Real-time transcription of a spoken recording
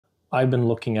I've been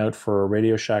looking out for a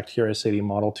Radio Shack TRS-80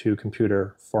 Model II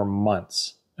computer for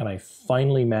months, and I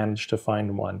finally managed to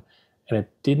find one, and it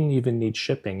didn't even need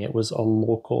shipping. It was a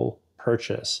local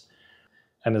purchase.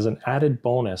 And as an added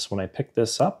bonus, when I picked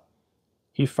this up,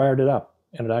 he fired it up,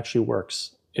 and it actually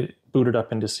works. It booted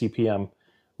up into CP/M,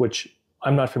 which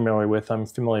I'm not familiar with. I'm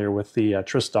familiar with the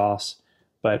TRS-DOS,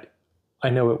 but I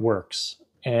know it works.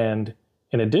 And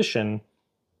in addition,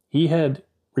 he had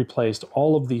replaced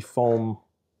all of the foam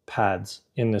pads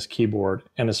in this keyboard,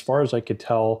 and as far as I could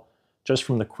tell, just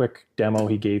from the quick demo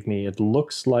he gave me, it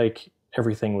looks like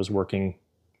everything was working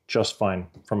just fine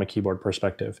from a keyboard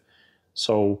perspective.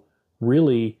 So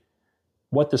really,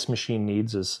 what this machine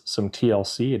needs is some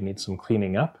TLC. It needs some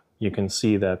cleaning up. You can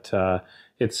see that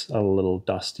it's a little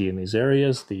dusty in these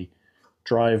areas. The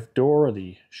drive door,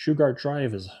 the shoe guard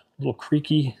drive, is a little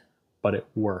creaky, but it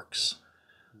works.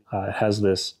 It has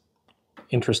this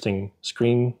interesting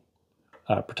screen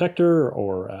protector,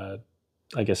 or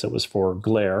I guess it was for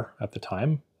glare at the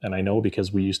time, and I know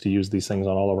because we used to use these things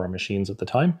on all of our machines at the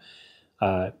time.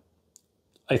 I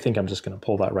think I'm just going to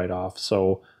pull that right off.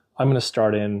 So I'm going to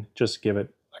start in, just give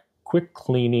it a quick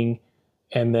cleaning,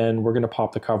 and then we're going to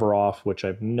pop the cover off, which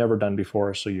I've never done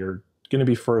before, so you're going to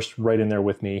be first right in there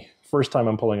with me. First time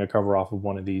I'm pulling a cover off of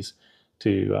one of these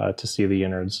to see the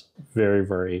innards. Very,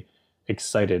 very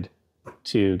excited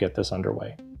to get this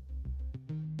underway.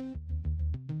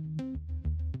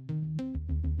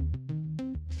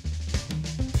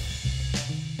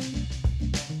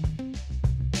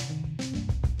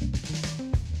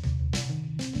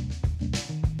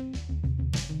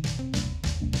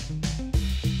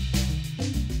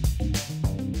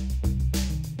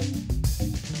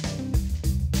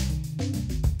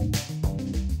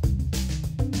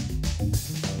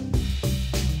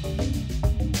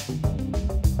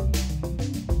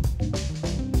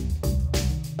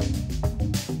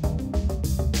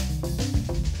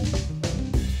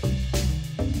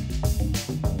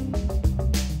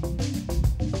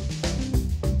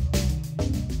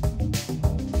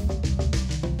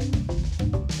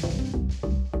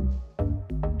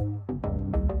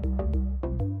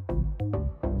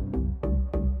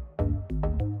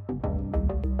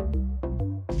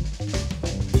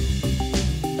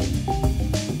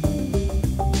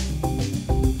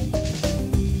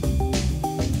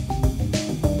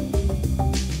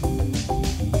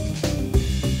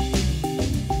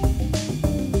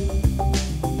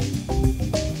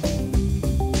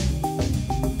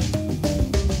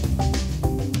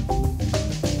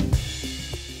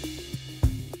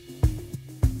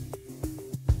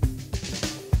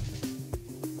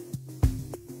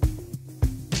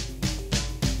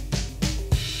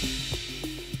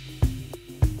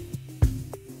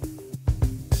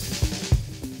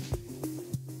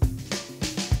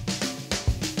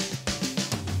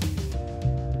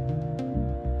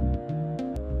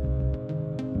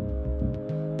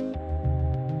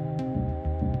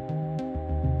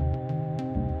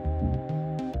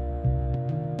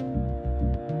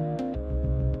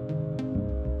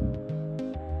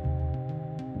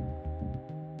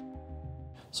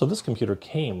 So this computer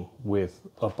came with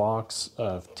a box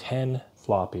of 10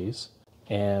 floppies,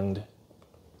 and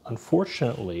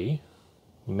unfortunately,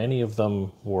 many of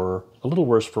them were a little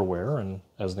worse for wear. And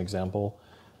as an example,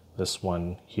 this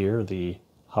one here, the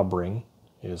hub ring,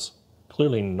 is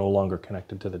clearly no longer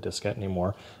connected to the diskette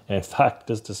anymore. And in fact,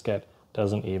 this diskette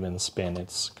doesn't even spin.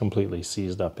 It's completely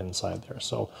seized up inside there.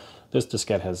 So this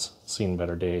diskette has seen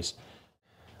better days.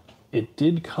 It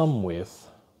did come with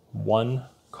one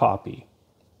copy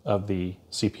of the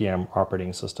CP/M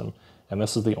operating system, and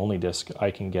this is the only disk I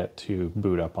can get to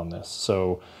boot up on this.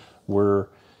 So we're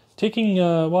taking,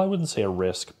 well, I wouldn't say a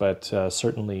risk, but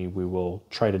certainly we will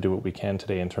try to do what we can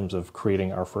today in terms of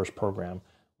creating our first program.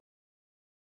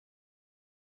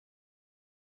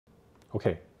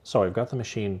 Okay, so I've got the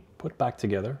machine put back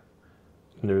together.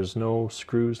 There's no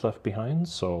screws left behind,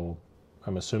 so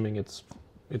I'm assuming it's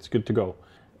good to go.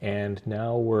 And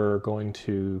now we're going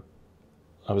to,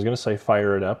 I was going to say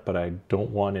fire it up, but I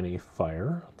don't want any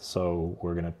fire, so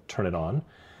we're going to turn it on.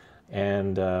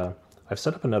 And I've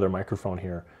set up another microphone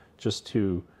here just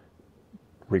to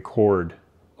record,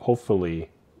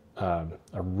 hopefully, a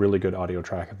really good audio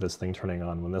track of this thing turning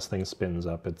on. When this thing spins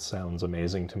up, it sounds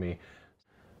amazing to me.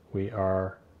 We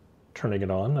are turning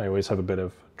it on. I always have a bit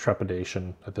of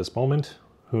trepidation at this moment.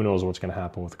 Who knows what's going to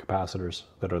happen with capacitors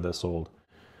that are this old.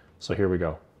 So here we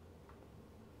go.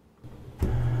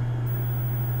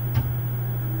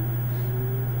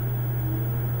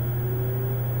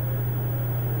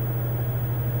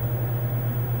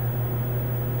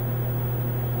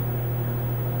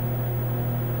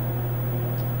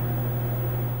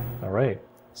 All right,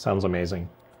 sounds amazing.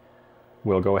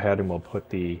 We'll go ahead and we'll put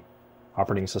the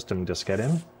operating system diskette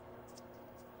in.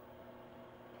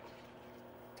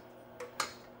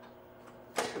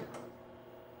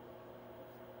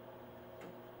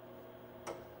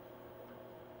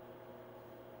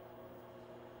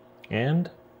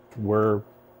 And we're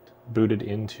booted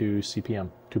into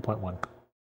CPM 2.1.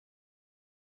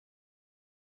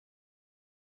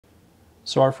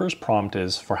 So our first prompt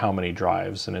is for how many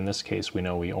drives, and in this case we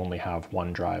know we only have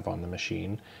one drive on the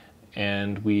machine,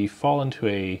 and we fall into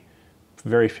a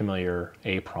very familiar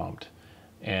A prompt.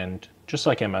 And just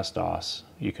like MS-DOS,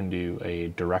 you can do a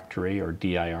directory or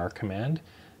dir command,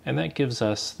 and that gives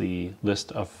us the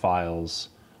list of files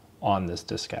on this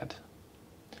diskette.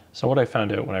 So what I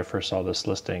found out when I first saw this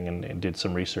listing and did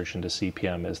some research into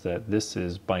CPM is that this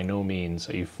is by no means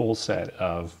a full set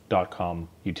of .com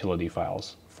utility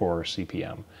files for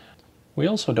CPM. We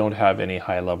also don't have any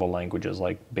high-level languages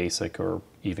like BASIC or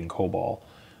even COBOL,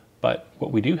 but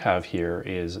what we do have here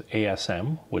is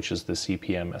ASM, which is the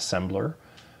CPM assembler.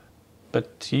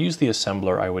 But to use the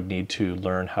assembler, I would need to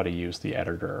learn how to use the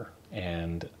editor,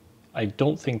 and I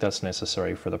don't think that's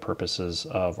necessary for the purposes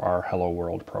of our Hello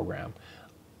World program.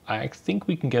 I think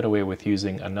we can get away with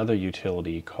using another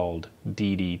utility called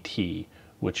DDT,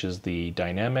 which is the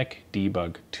Dynamic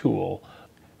Debug Tool.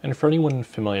 And for anyone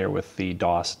familiar with the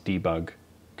DOS debug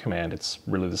command, it's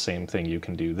really the same thing. You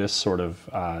can do this sort of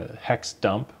hex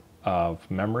dump of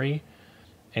memory,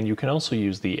 and you can also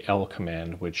use the L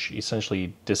command, which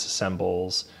essentially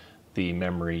disassembles the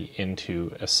memory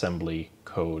into assembly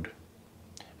code.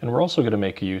 And we're also going to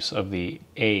make use of the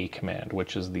A command,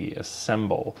 which is the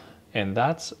assemble. And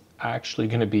that's actually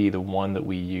going to be the one that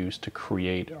we use to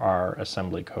create our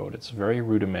assembly code. It's very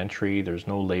rudimentary, there's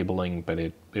no labeling, but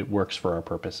it works for our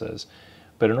purposes.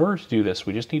 But in order to do this,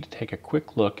 we just need to take a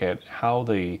quick look at how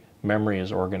the memory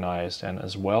is organized, and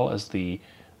as well as the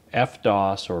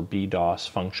FDOS or BDOS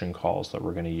function calls that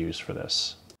we're going to use for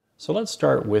this. So let's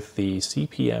start with the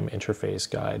CPM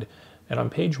interface guide. And on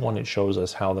page 1, it shows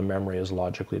us how the memory is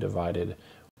logically divided.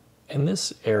 And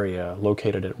this area,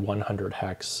 located at 100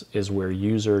 hex, is where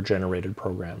user-generated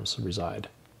programs reside.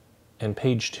 And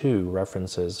page 2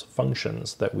 references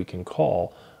functions that we can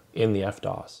call in the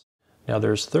FDOS. Now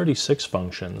there's 36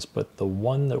 functions, but the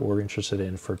one that we're interested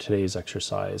in for today's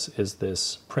exercise is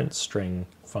this print string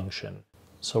function.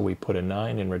 So we put a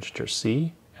 9 in register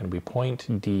C, and we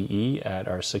point DE at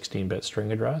our 16-bit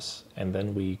string address, and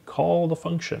then we call the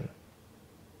function.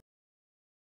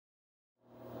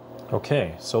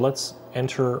 Okay, so let's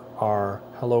enter our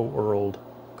Hello World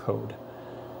code.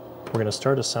 We're going to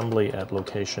start assembly at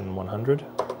location 100.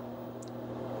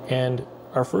 And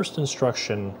our first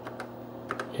instruction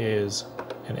is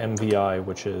an MVI,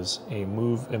 which is a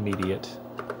move immediate.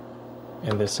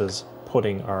 And this is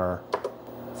putting our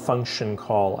function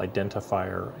call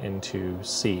identifier into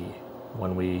C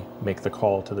when we make the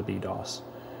call to the BDOS.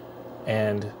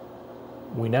 And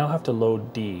we now have to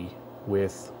load D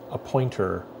with a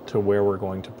pointer to where we're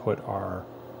going to put our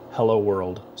Hello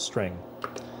World string.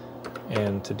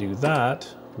 And to do that,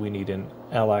 we need an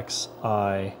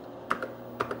LXI,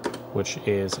 which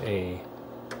is a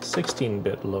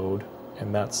 16-bit load,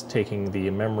 and that's taking the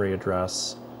memory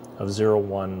address of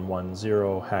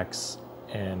 0110 hex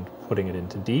and putting it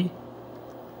into D.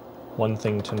 One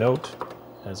thing to note,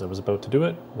 as I was about to do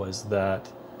it, was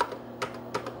that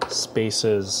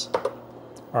spaces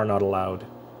are not allowed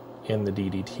in the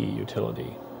DDT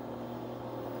utility.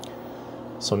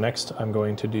 So next I'm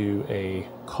going to do a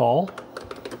call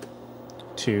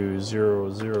to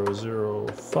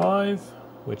 0005,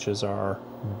 which is our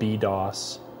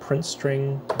BDOS print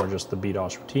string, or just the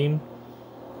BDOS routine.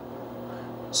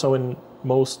 So in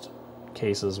most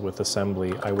cases with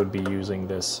assembly, I would be using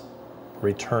this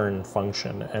return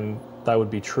function, and that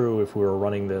would be true if we were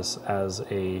running this as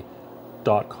a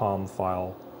 .com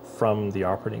file from the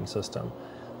operating system.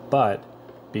 But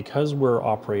because we're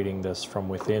operating this from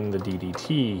within the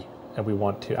DDT and we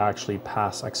want to actually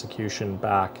pass execution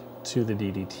back to the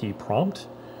DDT prompt,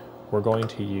 we're going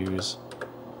to use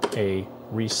a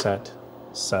reset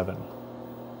 7.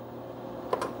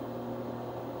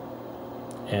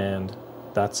 And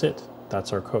that's it.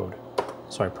 That's our code.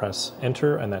 So I press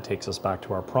enter, and that takes us back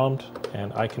to our prompt,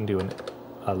 and I can do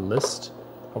a list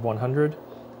of 100,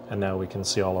 and now we can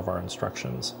see all of our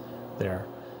instructions there.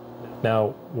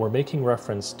 Now, we're making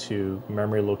reference to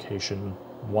memory location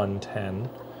 110,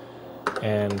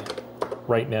 and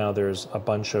right now there's a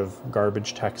bunch of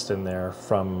garbage text in there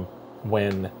from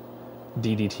when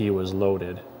DDT was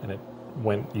loaded, and it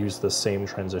used the same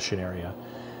transition area.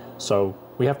 So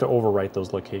we have to overwrite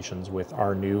those locations with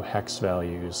our new hex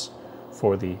values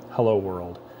for the Hello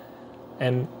World.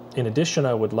 And in addition,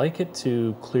 I would like it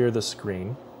to clear the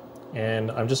screen,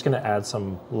 and I'm just going to add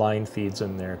some line feeds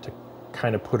in there to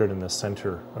kind of put it in the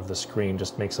center of the screen,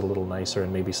 just makes it a little nicer,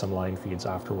 and maybe some line feeds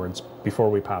afterwards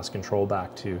before we pass control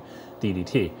back to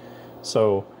DDT.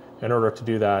 So in order to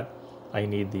do that, I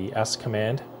need the S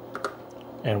command,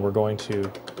 and we're going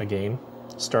to, again,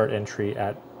 start entry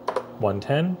at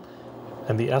 110,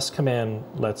 and the S command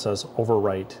lets us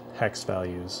overwrite hex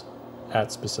values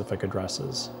at specific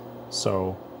addresses.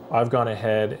 So I've gone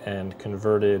ahead and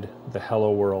converted the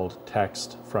Hello World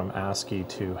text from ASCII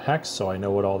to hex, so I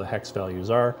know what all the hex values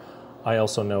are. I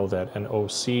also know that an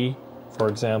OC, for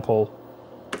example,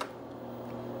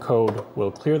 code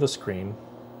will clear the screen,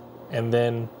 and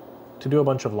then to do a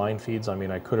bunch of line feeds, I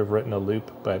mean, I could have written a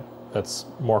loop, but that's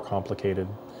more complicated.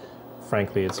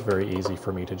 Frankly, it's very easy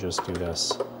for me to just do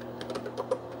this.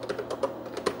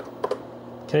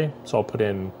 Okay, so I'll put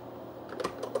in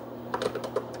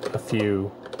a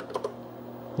few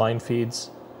line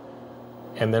feeds,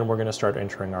 and then we're going to start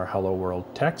entering our Hello World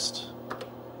text.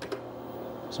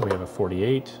 So we have a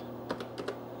 48,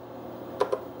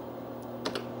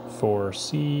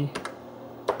 4C,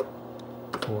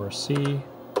 4C,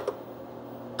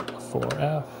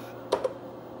 4F,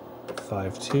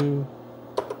 52,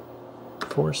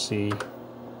 4C,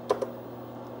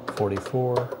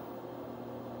 44,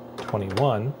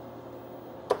 21.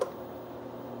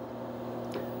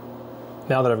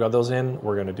 Now that I've got those in,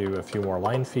 we're going to do a few more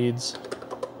line feeds.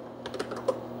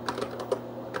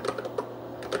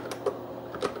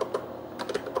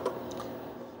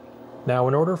 Now,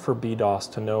 in order for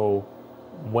BDOS to know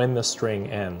when the string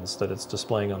ends that it's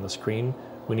displaying on the screen,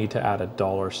 we need to add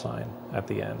a $sign at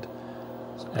the end.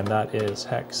 And that is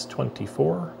hex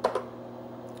 24.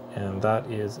 And that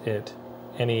is it.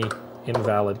 Any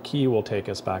invalid key will take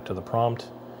us back to the prompt.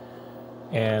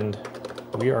 And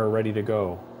we are ready to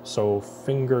go. So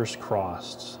fingers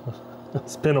crossed.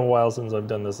 It's been a while since I've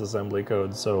done this assembly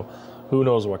code, so who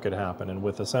knows what could happen. And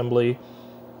with assembly,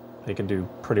 they can do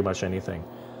pretty much anything.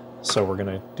 So we're going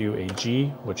to do a G,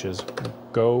 which is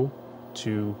go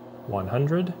to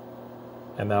 100,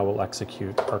 and that will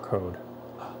execute our code.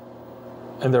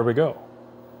 And there we go.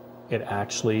 It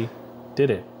actually did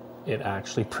it. It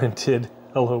actually printed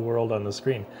Hello World on the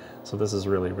screen. So this is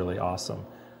really, really awesome.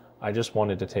 I just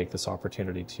wanted to take this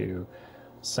opportunity to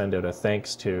send out a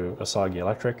thanks to Asagi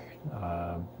Electric.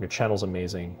 Your channel's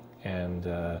amazing, and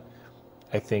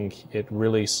I think it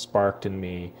really sparked in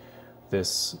me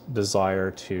this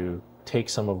desire to take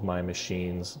some of my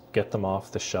machines, get them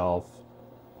off the shelf,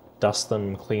 dust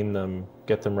them, clean them,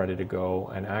 get them ready to go,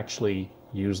 and actually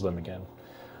use them again.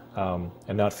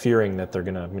 And not fearing that they're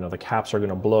gonna, the caps are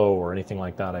gonna blow or anything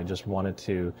like that. I just wanted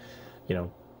to,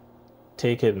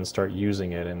 take it and start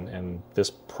using it, and this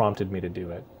prompted me to do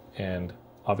it. And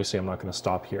obviously I'm not gonna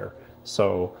stop here.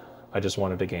 So I just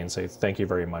wanted to again say thank you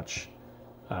very much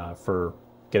for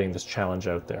getting this challenge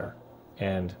out there,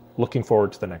 and looking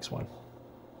forward to the next one.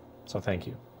 So thank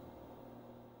you.